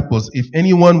disciples, if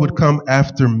anyone would come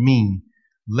after me,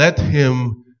 let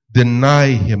him deny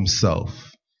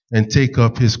himself and take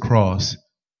up his cross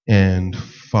and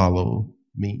follow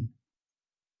me.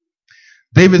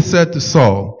 David said to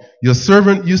Saul, your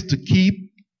servant used to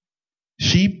keep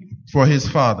sheep for his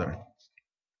father.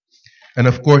 And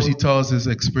of course, he tells his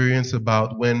experience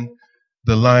about when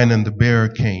the lion and the bear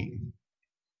came.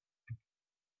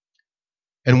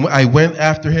 And I went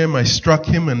after him, I struck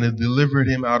him, and I delivered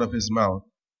him out of his mouth.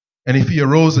 And if he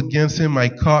arose against him, I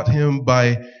caught him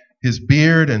by his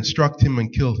beard and struck him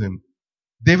and killed him.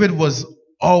 David was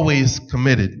always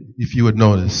committed, if you would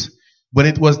notice. When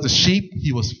it was the sheep,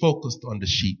 he was focused on the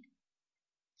sheep.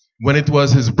 When it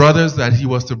was his brothers that he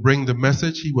was to bring the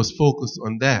message, he was focused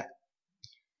on that.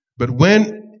 But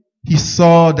when he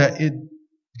saw that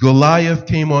Goliath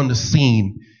came on the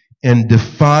scene and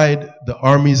defied the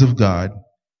armies of God,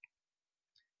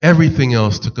 everything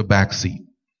else took a backseat.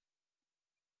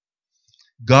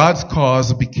 God's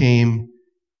cause became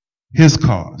his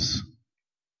cause.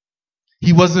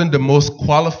 He wasn't the most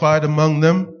qualified among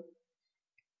them,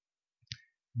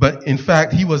 but in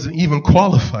fact, he wasn't even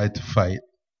qualified to fight.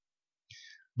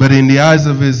 But in the eyes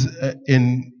of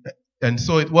and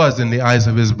so it was in the eyes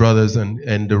of his brothers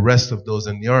and the rest of those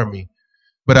in the army.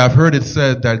 But I've heard it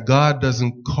said that God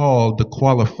doesn't call the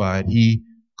qualified, he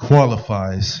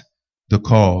qualifies the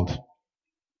called.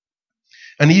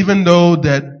 And even though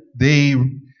that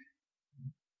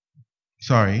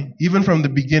even from the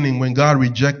beginning when God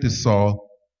rejected Saul,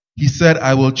 he said,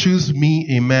 I will choose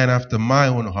me a man after my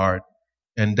own heart,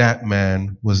 and that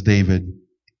man was David.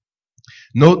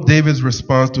 Note David's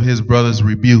response to his brother's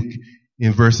rebuke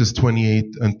in verses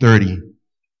 28 and 30.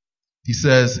 He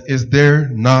says, is there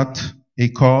not a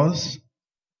cause?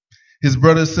 His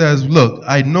brother says, look,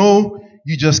 I know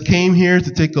you just came here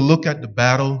to take a look at the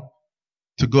battle,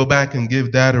 to go back and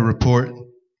give Dad a report.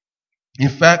 In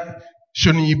fact,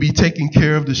 shouldn't you be taking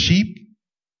care of the sheep?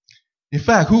 In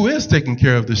fact, who is taking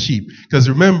care of the sheep? Because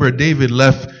remember, David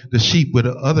left the sheep with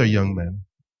the other young men.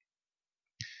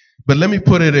 But let me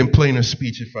put it in plainer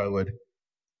speech if I would.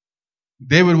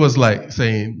 David was like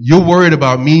saying, you're worried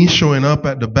about me showing up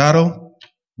at the battle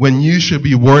when you should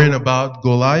be worrying about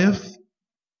Goliath?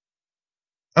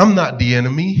 I'm not the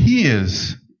enemy, he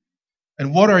is.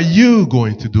 And what are you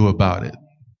going to do about it?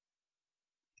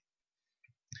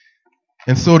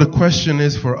 And so the question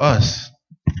is for us.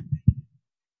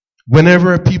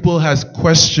 Whenever people has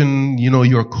questioned,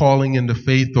 your calling in the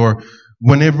faith, or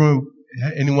whenever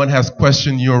anyone has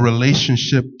questioned your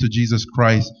relationship to Jesus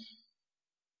Christ,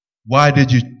 why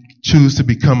did you choose to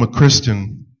become a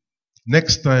Christian?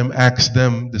 Next time, ask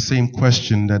them the same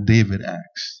question that David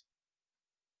asked.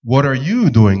 What are you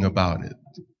doing about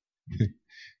it?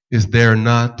 Is there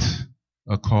not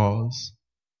a cause?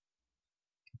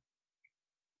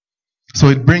 So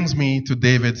it brings me to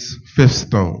David's fifth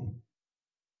stone.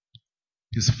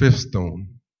 His fifth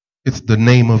stone. It's the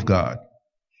name of God.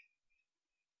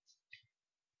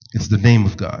 It's the name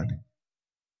of God.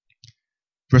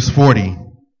 Verse 40.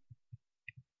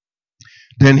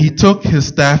 Then he took his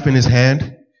staff in his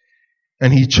hand,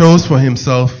 and he chose for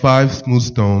himself 5 smooth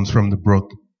stones from the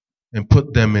brook, and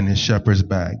put them in his shepherd's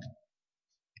bag.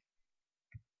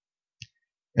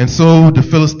 And so the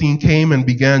Philistine came and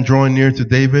began drawing near to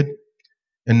David,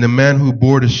 and the man who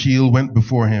bore the shield went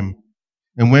before him.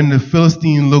 And when the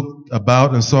Philistine looked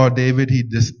about and saw David, he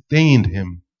disdained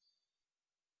him,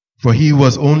 for he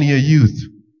was only a youth,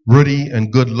 ruddy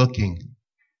and good looking.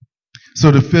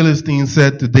 So the Philistine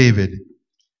said to David,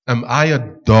 am I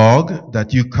a dog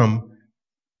that you come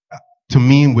to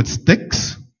me with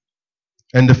sticks?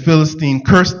 And the Philistine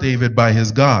cursed David by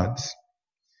his gods.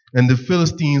 And the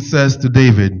Philistine says to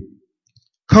David,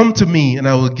 come to me, and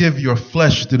I will give your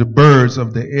flesh to the birds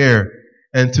of the air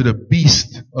and to the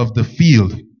beasts of the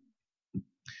field.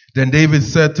 Then David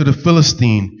said to the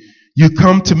Philistine, you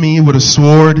come to me with a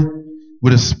sword,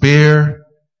 with a spear,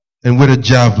 and with a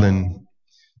javelin.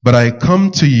 But I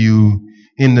come to you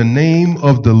in the name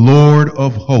of the Lord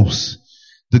of hosts,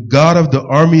 the God of the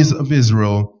armies of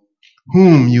Israel,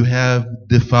 whom you have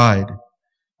defied.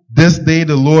 This day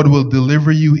the Lord will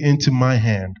deliver you into my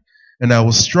hand, and I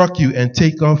will strike you and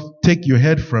take your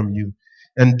head from you.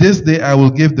 And this day I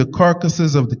will give the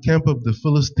carcasses of the camp of the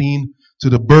Philistine to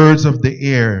the birds of the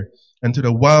air and to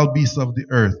the wild beasts of the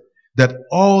earth, that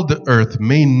all the earth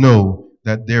may know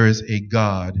that there is a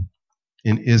God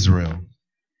in Israel.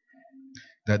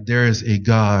 That there is a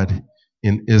God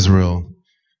in Israel.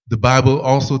 The Bible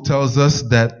also tells us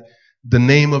that the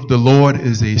name of the Lord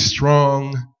is a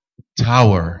strong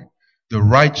tower. The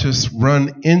righteous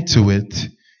run into it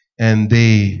and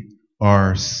they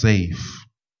are safe.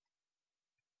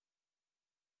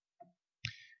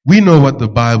 We know what the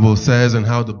Bible says and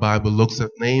how the Bible looks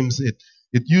at names.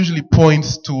 It usually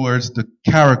points towards the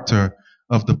character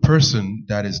of the person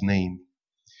that is named.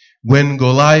 When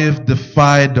Goliath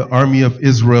defied the army of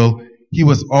Israel, he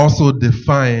was also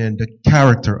defying the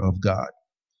character of God.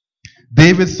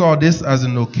 David saw this as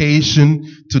an occasion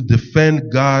to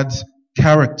defend God's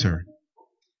character.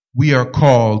 We are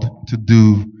called to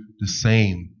do the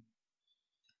same.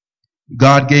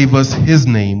 God gave us his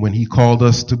name when he called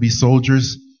us to be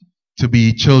soldiers, to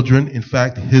be children, in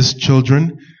fact, his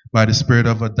children, by the spirit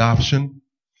of adoption.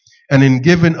 And in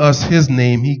giving us his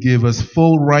name, he gave us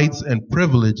full rights and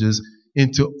privileges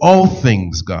into all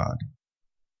things God.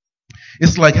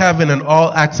 It's like having an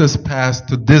all-access pass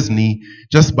to Disney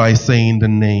just by saying the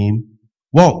name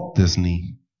Walt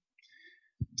Disney.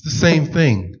 It's the same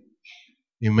thing.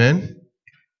 Amen.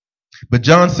 But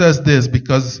John says this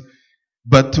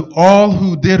but to all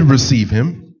who did receive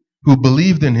him, who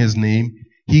believed in his name,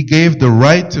 he gave the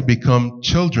right to become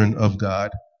children of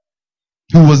God,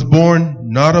 who was born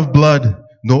not of blood,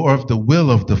 nor of the will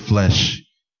of the flesh,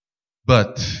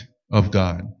 but of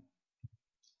God.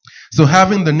 So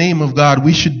having the name of God,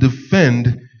 we should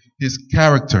defend his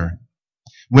character.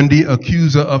 When the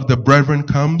accuser of the brethren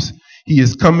comes, he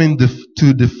is coming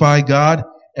to defy God,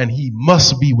 and he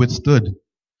must be withstood.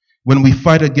 When we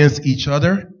fight against each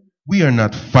other, we are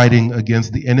not fighting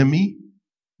against the enemy.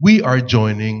 We are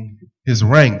joining his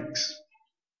ranks.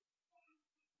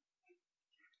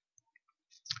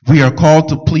 We are called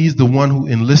to please the one who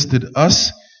enlisted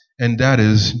us, and that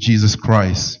is Jesus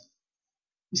Christ.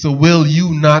 So will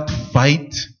you not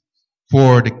fight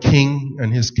for the King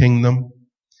and his kingdom?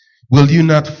 Will you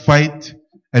not fight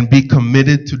and be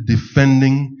committed to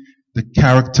defending the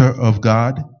character of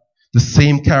God? The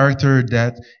same character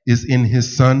that is in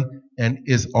his Son and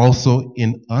is also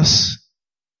in us?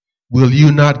 Will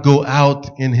you not go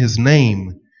out in his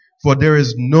name? For there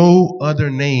is no other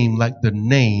name like the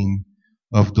name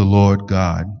of the Lord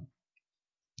God.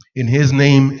 In his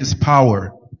name is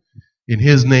power. In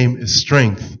his name is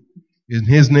strength. In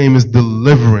his name is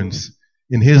deliverance.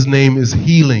 In his name is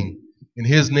healing. In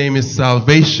his name is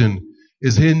salvation.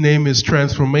 In his name is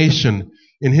transformation.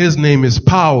 In his name is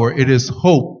power. It is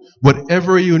hope.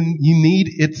 Whatever you need,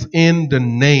 it's in the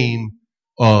name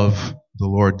of the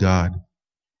Lord God.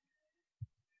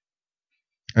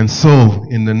 And so,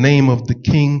 in the name of the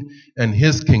King and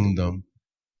his kingdom,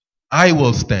 I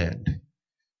will stand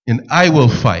and I will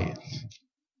fight.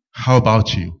 How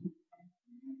about you?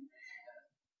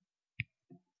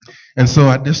 And so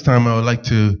at this time, I would like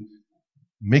to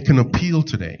make an appeal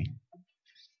today.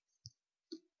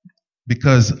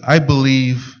 Because I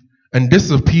believe, and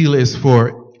this appeal is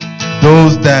for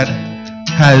those that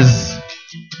has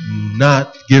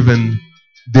not given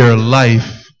their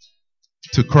life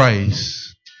to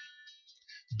Christ.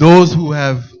 Those who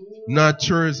have not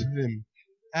chosen him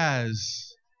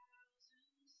as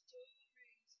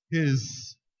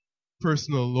his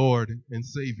personal Lord and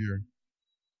Savior.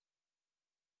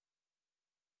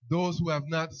 Those who have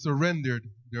not surrendered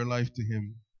their life to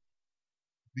him.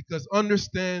 Because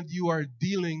understand, you are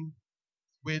dealing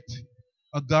with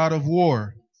a God of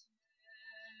war.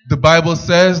 The Bible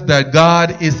says that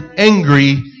God is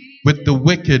angry with the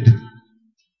wicked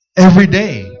every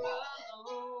day.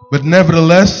 But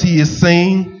nevertheless, he is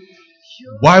saying,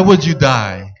 why would you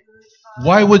die?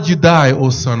 Why would you die, O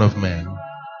Son of Man?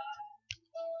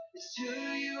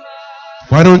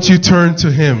 Why don't you turn to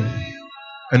him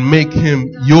and make him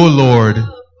your Lord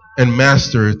and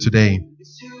Master today?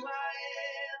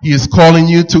 He is calling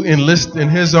you to enlist in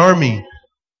his army.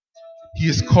 He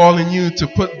is calling you to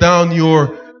put down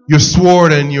your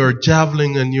sword and your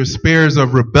javelin and your spears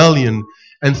of rebellion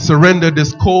and surrender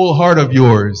this cold heart of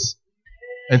yours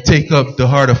and take up the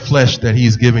heart of flesh that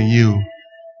he's giving you.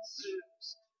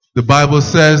 The Bible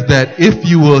says that if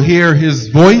you will hear his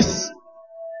voice,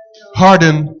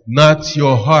 harden not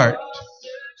your heart.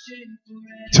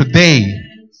 Today,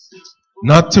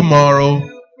 not tomorrow,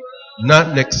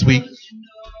 not next week.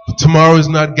 Tomorrow is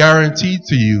not guaranteed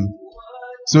to you.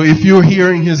 So if you're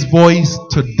hearing his voice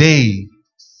today,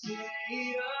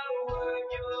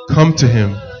 come to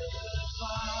him.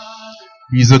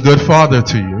 He's a good father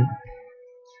to you.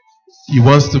 He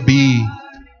wants to be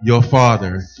your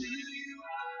father.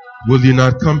 Will you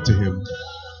not come to him?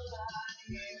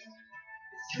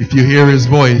 If you hear his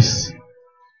voice,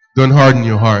 don't harden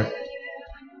your heart.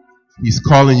 He's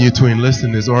calling you to enlist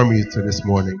in his army to this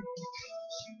morning.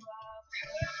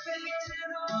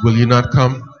 Will you not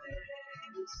come?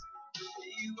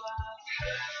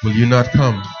 Will you not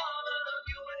come?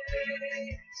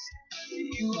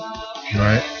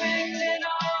 Right?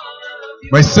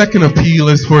 My second appeal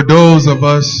is for those of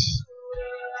us,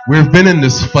 we've been in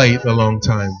this fight a long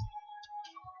time.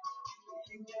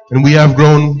 And we have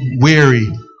grown weary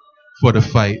for the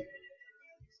fight.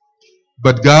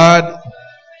 But God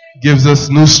gives us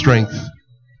new strength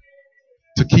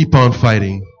to keep on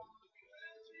fighting.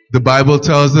 The Bible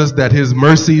tells us that his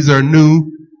mercies are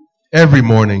new every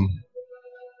morning.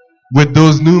 With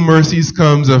those new mercies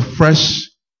comes a fresh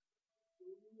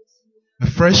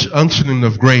unctioning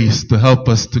of grace to help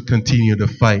us to continue the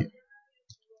fight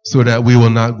so that we will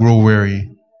not grow weary.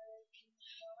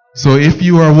 So if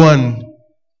you are one,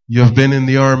 you have been in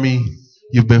the army,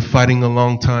 you've been fighting a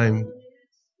long time,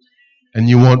 and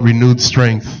you want renewed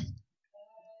strength,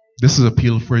 this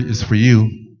appeal is for you.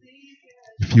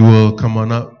 If you will come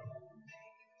on up.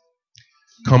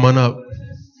 Come on up.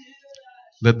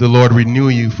 Let the Lord renew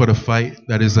you for the fight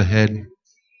that is ahead.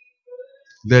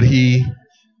 Let He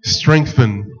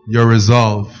strengthen your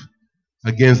resolve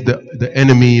against the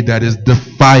enemy that is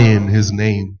defying His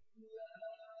name.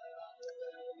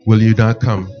 Will you not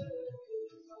come?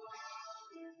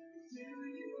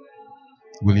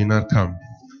 Will you not come?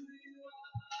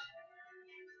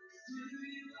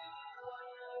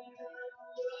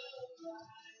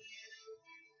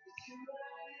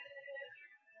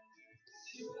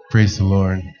 Praise the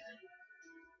Lord.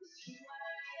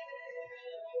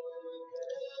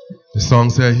 The song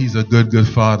said He's a good, good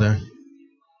Father.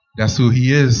 That's who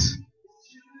He is.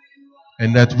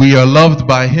 And that we are loved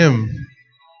by Him.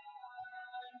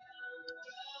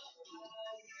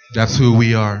 That's who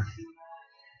we are.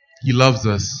 He loves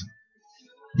us.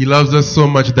 He loves us so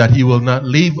much that He will not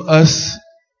leave us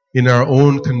in our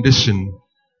own condition,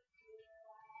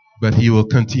 but He will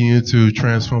continue to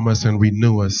transform us and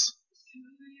renew us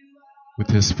with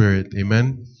His Spirit.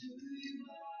 Amen?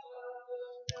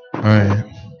 All right.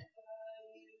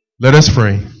 Let us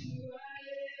pray.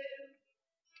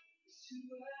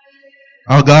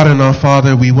 Our God and our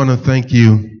Father, we want to thank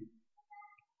You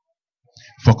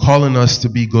for calling us to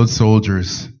be good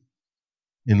soldiers,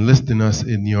 enlisting us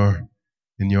in your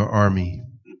army.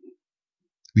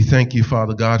 We thank You,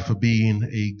 Father God, for being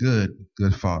a good,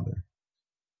 good Father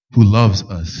who loves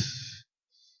us.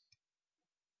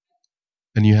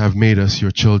 And You have made us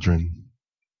Your children.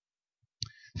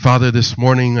 Father, this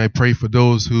morning I pray for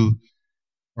those who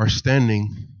are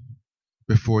standing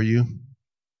before You,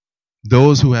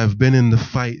 those who have been in the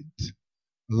fight a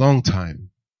long time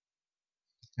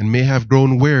and may have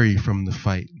grown weary from the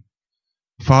fight.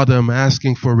 Father, I'm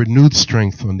asking for renewed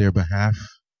strength on their behalf,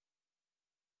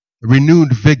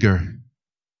 renewed vigor,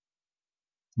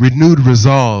 renewed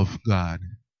resolve, God,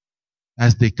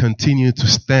 as they continue to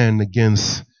stand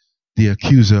against the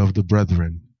accuser of the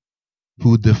brethren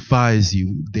who defies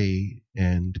You day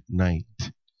and night.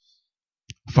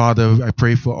 Father, I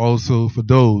pray for also for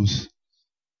those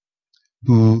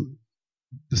who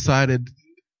decided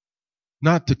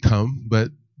not to come, but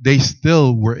they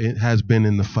still has been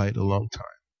in the fight a long time.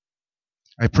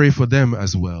 I pray for them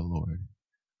as well, Lord.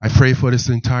 I pray for this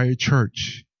entire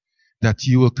church that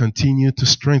You will continue to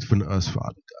strengthen us, Father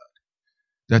God.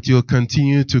 That You will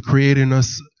continue to create in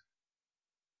us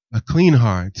a clean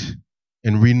heart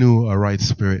and renew a right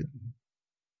spirit.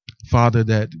 Father,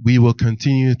 that we will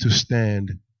continue to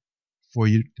stand for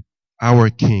You, our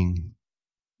King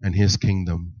and His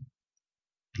kingdom.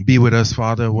 Be with us,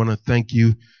 Father. I want to thank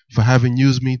You for having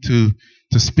used me to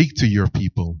speak to Your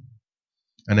people.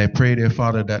 And I pray, dear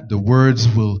Father, that the words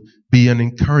will be an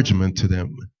encouragement to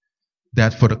them,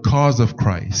 that for the cause of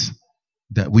Christ,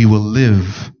 that we will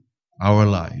live our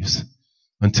lives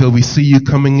until we see You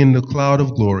coming in the cloud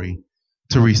of glory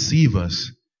to receive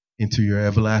us into Your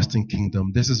everlasting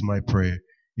kingdom. This is my prayer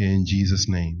in Jesus'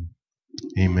 name.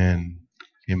 Amen.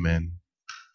 Amen.